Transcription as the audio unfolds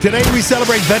Today we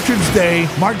celebrate Veterans Day,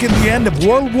 marking the end of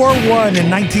World War I in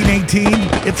 1918.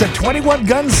 It's a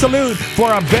 21-gun salute for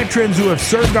our veterans who have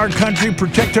served our country,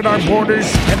 protected our borders,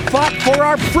 and fought for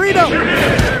our freedom.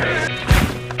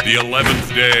 The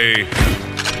 11th day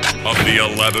of the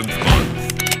 11th month.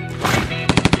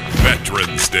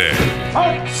 Veterans Day.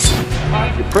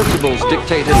 If principles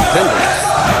dictate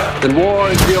independence, then war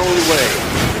is the only way.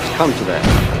 It's come to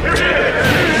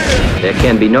that. There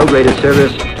can be no greater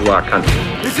service to our country.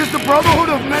 This is the brotherhood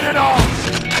of men at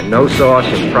arms. And no source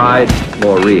of pride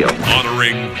more real.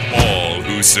 Honoring all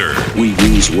who serve. We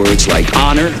use words like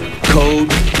honor,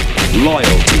 code,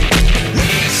 loyalty.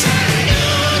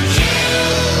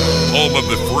 Home of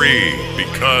the free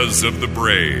because of the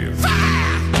brave.